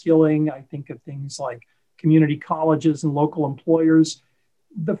and reskilling. I think of things like community colleges and local employers.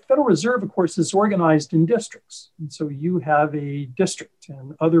 The Federal Reserve, of course, is organized in districts. And so you have a district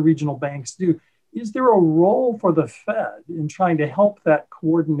and other regional banks do. Is there a role for the Fed in trying to help that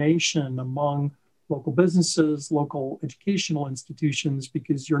coordination among local businesses, local educational institutions?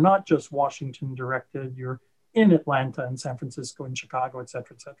 Because you're not just Washington directed, you're in Atlanta and San Francisco and Chicago, et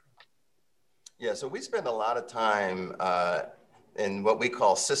cetera, et cetera. Yeah, so we spend a lot of time in what we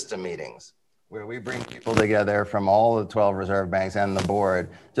call system meetings, where we bring people together from all the 12 reserve banks and the board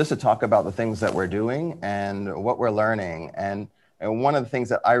just to talk about the things that we're doing and what we're learning. And one of the things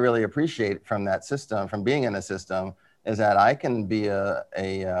that I really appreciate from that system, from being in the system, is that I can be a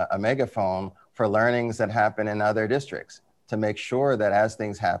megaphone for learnings that happen in other districts to make sure that as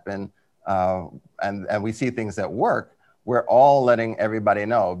things happen and we see things that work, we're all letting everybody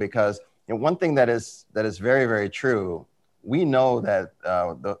know. Because one thing that is very, very true, we know that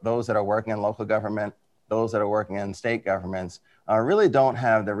those that are working in local government, those that are working in state governments, really don't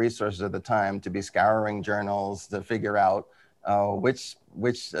have the resources at the time to be scouring journals to figure out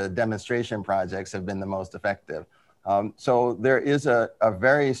which demonstration projects have been the most effective. So there is a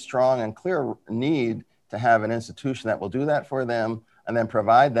very strong and clear need to have an institution that will do that for them and then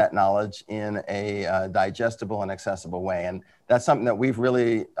provide that knowledge in a digestible and accessible way. And that's something that we've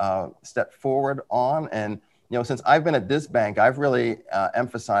really stepped forward on. And since I've been at this bank, I've really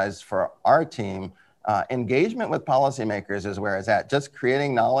emphasized for our team, engagement with policymakers is where it's at. Just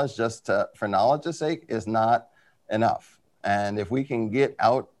creating knowledge for knowledge's sake is not enough. And if we can get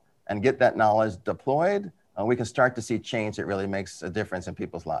out and get that knowledge deployed, we can start to see change that really makes a difference in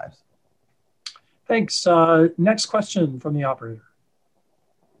people's lives. Thanks. Next question from the operator.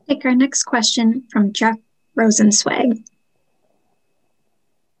 Take our next question from Jeff Rosenzweig.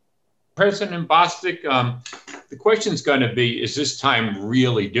 President Bostic, the question is going to be, is this time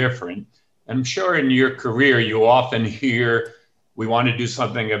really different? And I'm sure in your career, you often hear, we want to do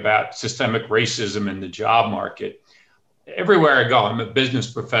something about systemic racism in the job market. Everywhere I go, I'm a business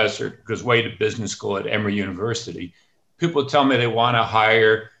professor, goes way to business school at Emory University. People tell me they want to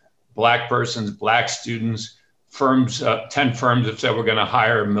hire Black persons, Black students. 10 firms have said we're going to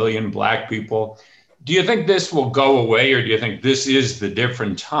hire 1 million Black people. Do you think this will go away, or do you think this is the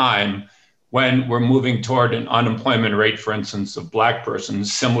different time when we're moving toward an unemployment rate, for instance, of Black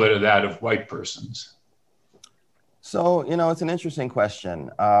persons similar to that of white persons? So, it's an interesting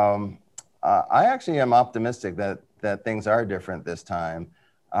question. I actually am optimistic that things are different this time.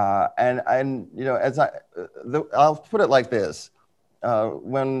 And I'll put it like this.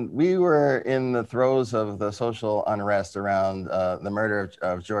 When we were in the throes of the social unrest around the murder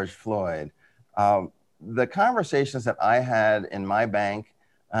of George Floyd, the conversations that I had in my bank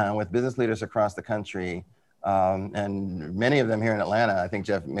with business leaders across the country and many of them here in Atlanta, I think,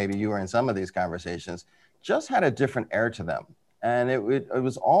 Jeff, maybe you were in some of these conversations, just had a different air to them. And it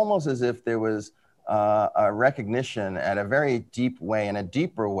was almost as if there was a recognition at a very deep way, in a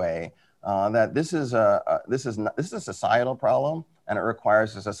deeper way, that this is a societal problem, and it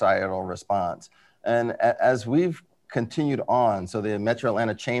requires a societal response. And as we've continued on, so the Metro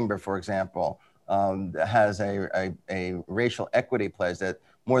Atlanta Chamber, for example, has a racial equity pledge that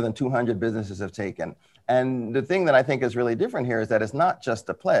more than 200 businesses have taken. And the thing that I think is really different here is that it's not just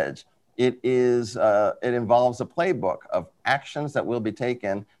a pledge. It involves a playbook of actions that will be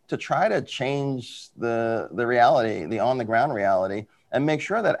taken to try to change the reality, the on-the-ground reality, and make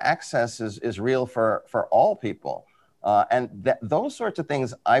sure that access is real for all people. And those sorts of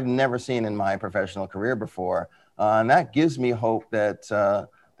things I've never seen in my professional career before. And that gives me hope that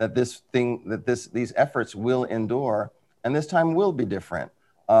these efforts will endure, and this time will be different.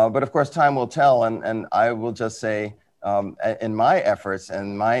 But of course, time will tell, and I will just say, in my efforts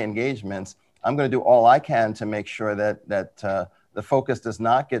and my engagements, I'm going to do all I can to make sure that the focus does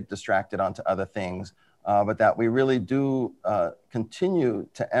not get distracted onto other things, but that we really do continue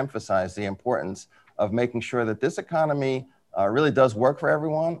to emphasize the importance of making sure that this economy really does work for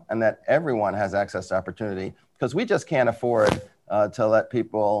everyone, and that everyone has access to opportunity, because we just can't afford to let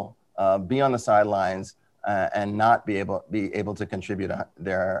people be on the sidelines and not be able to contribute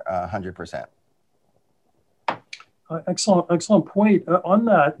their 100%. Excellent point. On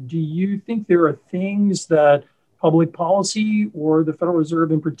that, do you think there are things that public policy or the Federal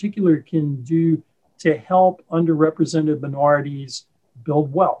Reserve in particular can do to help underrepresented minorities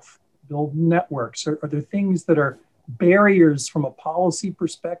build wealth, build networks? Are there things that are barriers from a policy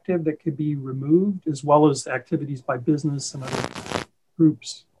perspective that could be removed, as well as activities by business and other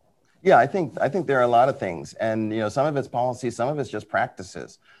groups? Yeah, I think there are a lot of things, and some of it's policy, some of it's just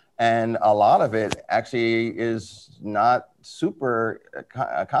practices. And a lot of it actually is not super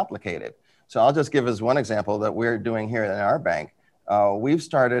complicated. So I'll just give us one example that we're doing here in our bank. We've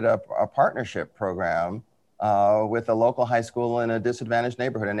started a partnership program with a local high school in a disadvantaged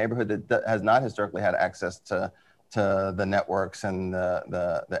neighborhood, a neighborhood that has not historically had access to the networks and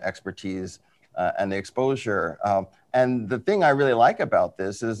the expertise and the exposure. And the thing I really like about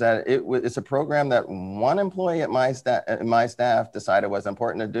this is that it's a program that one employee at my staff decided was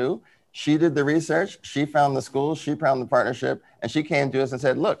important to do. She did the research, she found the school, she found the partnership, and she came to us and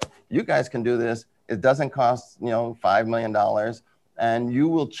said, look, you guys can do this. It doesn't cost $5 million, and you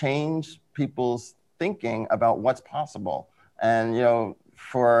will change people's thinking about what's possible. And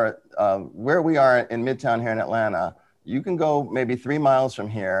for where we are in Midtown here in Atlanta, you can go maybe 3 miles from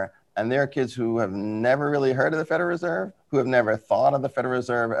here, and there are kids who have never really heard of the Federal Reserve, who have never thought of the Federal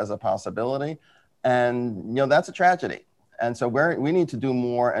Reserve as a possibility. And that's a tragedy. And so we need to do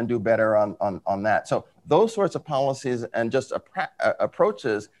more and do better on that. So those sorts of policies and just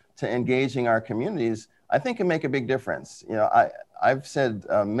approaches to engaging our communities, I think can make a big difference. I've said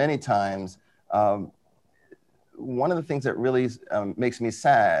many times, one of the things that really makes me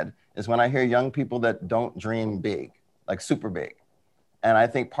sad is when I hear young people that don't dream big, like super big. And I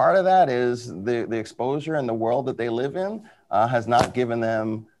think part of that is the exposure and the world that they live in has not given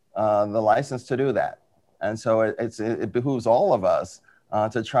them the license to do that. And so it behooves all of us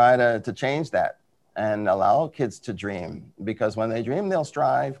to try to change that and allow kids to dream, because when they dream, they'll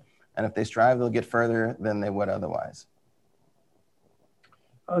strive. And if they strive, they'll get further than they would otherwise.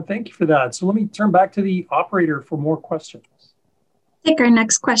 Thank you for that. So let me turn back to the operator for more questions. Take our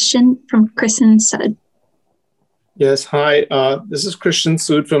next question from Kristen Sud. Yes, hi. This is Christian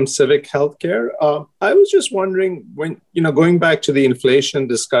Sood from Civic Healthcare. I was just wondering, when going back to the inflation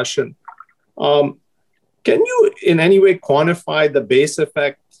discussion, can you in any way quantify the base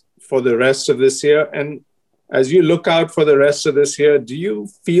effect for the rest of this year? And as you look out for the rest of this year, do you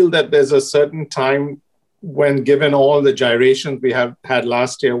feel that there's a certain time when, given all the gyrations we have had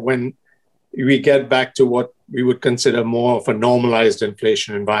last year, when we get back to what we would consider more of a normalized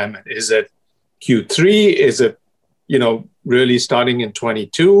inflation environment? Is it Q3? Is it really starting in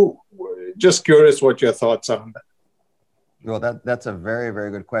 22? Just curious what your thoughts are on that. Well, that's a very,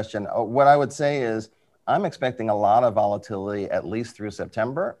 very good question. What I would say is I'm expecting a lot of volatility at least through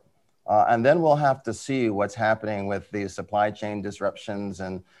September. And then we'll have to see what's happening with the supply chain disruptions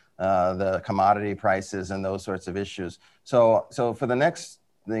and the commodity prices and those sorts of issues. So for the next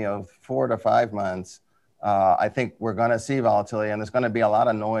 4 to 5 months, I think we're going to see volatility, and there's going to be a lot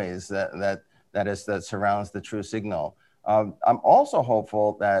of noise that surrounds the true signal. I'm also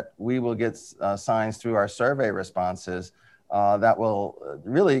hopeful that we will get signs through our survey responses that will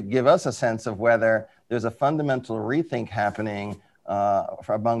really give us a sense of whether there's a fundamental rethink happening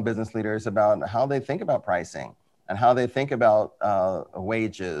among business leaders about how they think about pricing and how they think about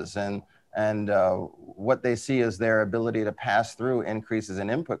wages and what they see as their ability to pass through increases in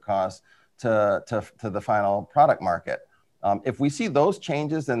input costs to the final product market. If we see those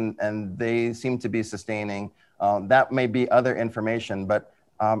changes and they seem to be sustaining, that may be other information, but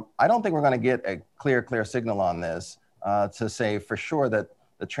I don't think we're going to get a clear signal on this to say for sure that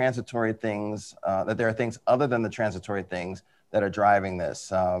the transitory things, that there are things other than the transitory things that are driving this.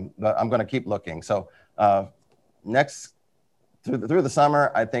 But I'm going to keep looking. So next, through the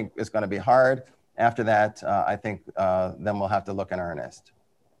summer, I think it's going to be hard. After that, I think then we'll have to look in earnest.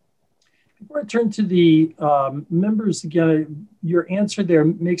 Before I turn to the members again, your answer there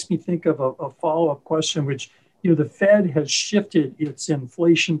makes me think of a follow-up question, which, the Fed has shifted its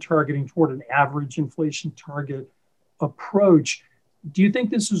inflation targeting toward an average inflation target approach. Do you think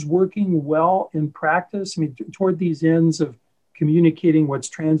this is working well in practice? I mean, toward these ends of communicating what's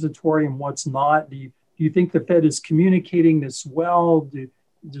transitory and what's not, do you think the Fed is communicating this well?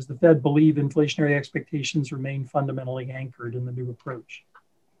 Does the Fed believe inflationary expectations remain fundamentally anchored in the new approach?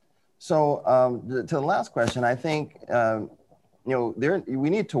 So to the last question, I think we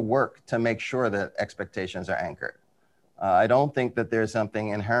need to work to make sure that expectations are anchored. I don't think that there's something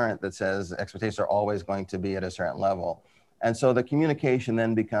inherent that says expectations are always going to be at a certain level. And so the communication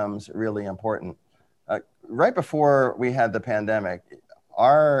then becomes really important. Right before we had the pandemic,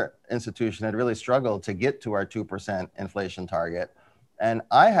 our institution had really struggled to get to our 2% inflation target. And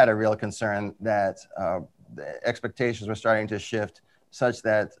I had a real concern that the expectations were starting to shift such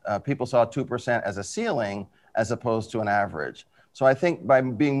that people saw 2% as a ceiling as opposed to an average. So I think by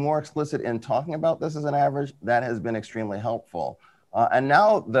being more explicit in talking about this as an average, that has been extremely helpful. And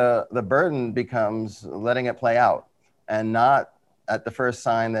now the burden becomes letting it play out and not at the first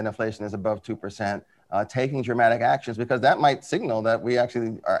sign that inflation is above 2%, taking dramatic actions, because that might signal that we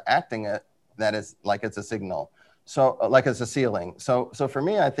actually are acting that is like it's a signal. So like it's a ceiling. So for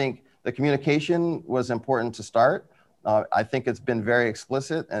me, I think the communication was important to start. I think it's been very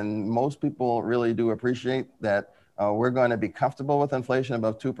explicit, and most people really do appreciate that we're going to be comfortable with inflation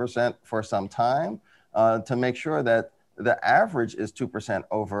above 2% for some time to make sure that the average is 2%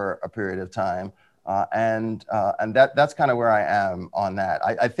 over a period of time. And that's kind of where I am on that.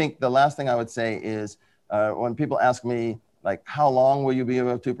 I think the last thing I would say is when people ask me, like, how long will you be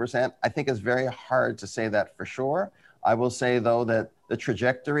above 2%? I think it's very hard to say that for sure. I will say, though, that the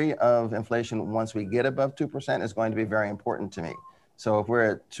trajectory of inflation once we get above 2% is going to be very important to me. So if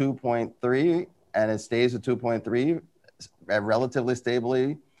we're at 2.3 and it stays at 2.3 relatively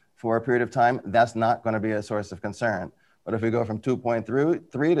stably for a period of time, that's not going to be a source of concern. But if we go from 2.3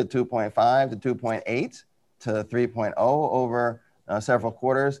 to 2.5 to 2.8 to 3.0 over several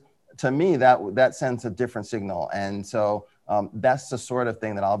quarters, to me, that sends a different signal. And so that's the sort of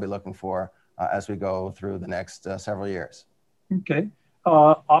thing that I'll be looking for as we go through the next several years. Okay.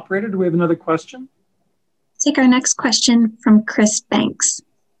 Operator, do we have another question? Take our next question from Chris Banks.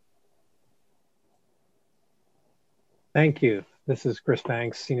 Thank you. This is Chris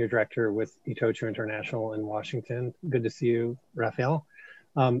Banks, Senior Director with Itochu International in Washington. Good to see you, Raphael.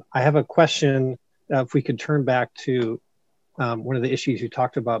 I have a question. If we could turn back to one of the issues you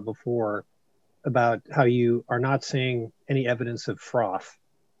talked about before, about how you are not seeing any evidence of froth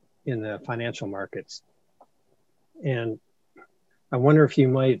in the financial markets. And I wonder if you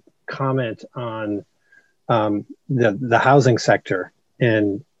might comment on the housing sector,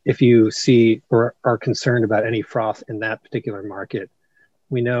 and if you see or are concerned about any froth in that particular market.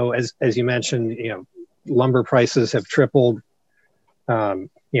 We know, as you mentioned, lumber prices have tripled.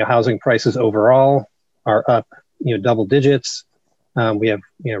 Housing prices overall are up, double digits. We have,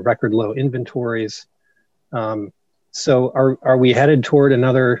 record low inventories. So are we headed toward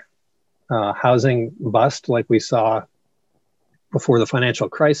another housing bust like we saw before the financial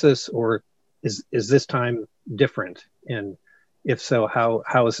crisis, or is this time different? And if so,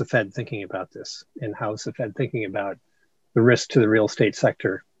 how is the Fed thinking about this? And how is the Fed thinking about the risk to the real estate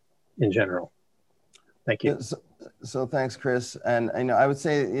sector in general? Thank you. So thanks, Chris. And I would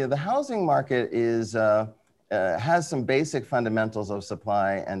say the housing market has some basic fundamentals of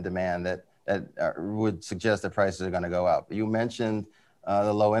supply and demand that would suggest that prices are going to go up. You mentioned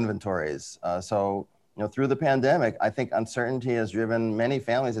the low inventories. So through the pandemic, I think uncertainty has driven many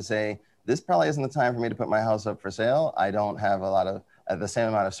families to say, this probably isn't the time for me to put my house up for sale. I don't have the same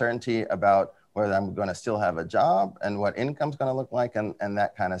amount of certainty about whether I'm going to still have a job and what income's going to look like and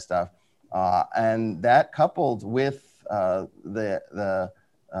that kind of stuff. And that, coupled with the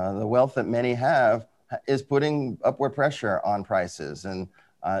wealth that many have, is putting upward pressure on prices. And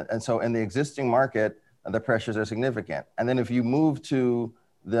so in the existing market, the pressures are significant. And then if you move to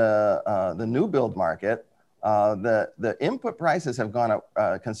the new build market, the input prices have gone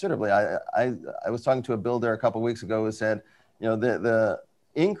up considerably. I was talking to a builder a couple of weeks ago who said, the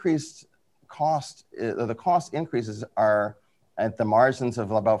increased cost, the cost increases are at the margins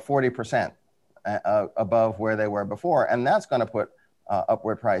of about 40% above where they were before, and that's going to put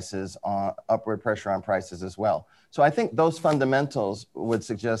upward pressure on prices as well. So I think those fundamentals would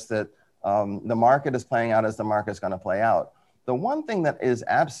suggest that the market is playing out as the market is going to play out. The one thing that is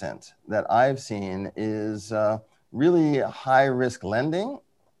absent that I've seen is really high risk lending.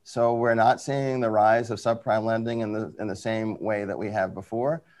 So we're not seeing the rise of subprime lending in the same way that we have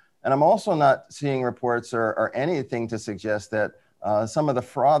before. And I'm also not seeing reports or anything to suggest that some of the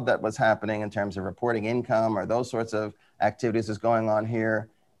fraud that was happening in terms of reporting income or those sorts of activities is going on here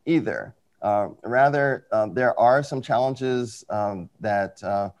either. Rather, there are some challenges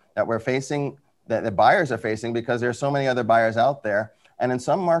that we're facing, that the buyers are facing, because there are so many other buyers out there. And in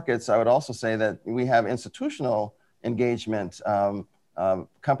some markets, I would also say that we have institutional engagement,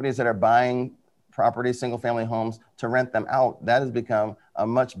 companies that are buying property, single-family homes, to rent them out. That has become a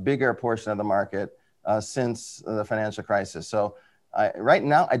much bigger portion of the market since the financial crisis. So right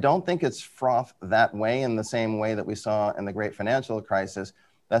now, I don't think it's froth that way in the same way that we saw in the great financial crisis.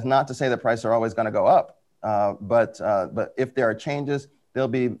 That's not to say the prices are always going to go up, but if there are changes, they'll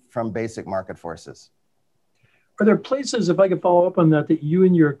be from basic market forces. Are there places, if I could follow up on that, that you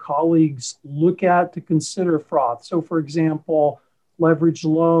and your colleagues look at to consider froth? So for example, leveraged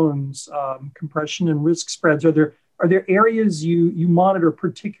loans, compression and risk spreads. Are there areas you monitor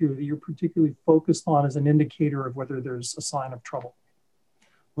particularly, you're particularly focused on as an indicator of whether there's a sign of trouble?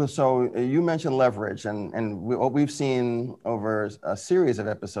 Well, so you mentioned leverage, and what we've seen over a series of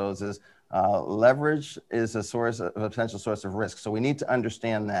episodes is leverage is a potential source of risk. So we need to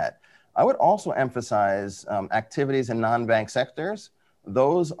understand that. I would also emphasize activities in non-bank sectors.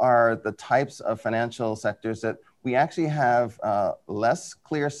 Those are the types of financial sectors that we actually have less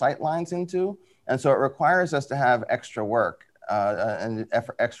clear sight lines into. And so it requires us to have extra work and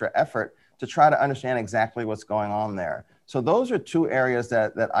extra effort to try to understand exactly what's going on there. So those are two areas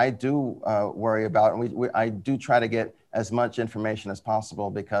that I do worry about. And I do try to get as much information as possible,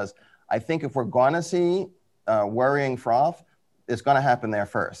 because I think if we're going to see worrying froth, it's going to happen there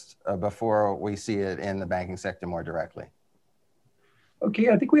first before we see it in the banking sector more directly. Okay,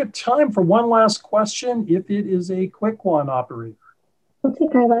 I think we have time for one last question, if it is a quick one, operator. We'll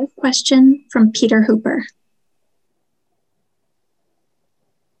take our last question from Peter Hooper.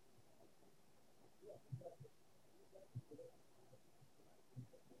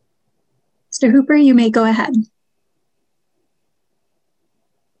 Mr. Hooper, you may go ahead.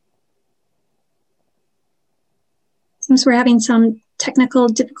 Seems we're having some technical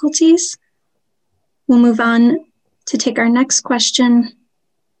difficulties. We'll move on to take our next question.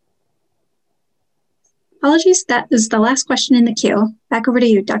 Apologies, that is the last question in the queue. Back over to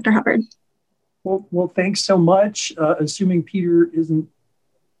you, Dr. Hubbard. Well, thanks so much. Assuming Peter isn't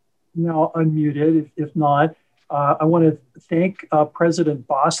now unmuted, if not, I want to thank President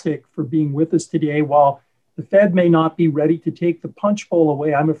Bostic for being with us today. While the Fed may not be ready to take the punch bowl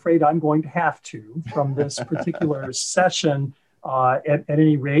away, I'm afraid I'm going to have to from this particular session at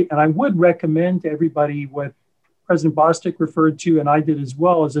any rate. And I would recommend to everybody what President Bostic referred to, and I did as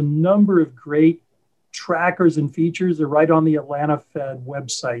well, is a number of great trackers and features are right on the Atlanta Fed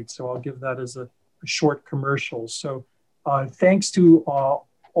website. So I'll give that as a short commercial. So thanks to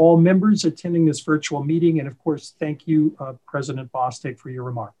all members attending this virtual meeting. And of course, thank you, President Bostic, for your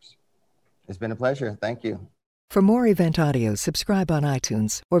remarks. It's been a pleasure. Thank you. For more event audio, subscribe on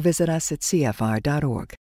iTunes or visit us at cfr.org.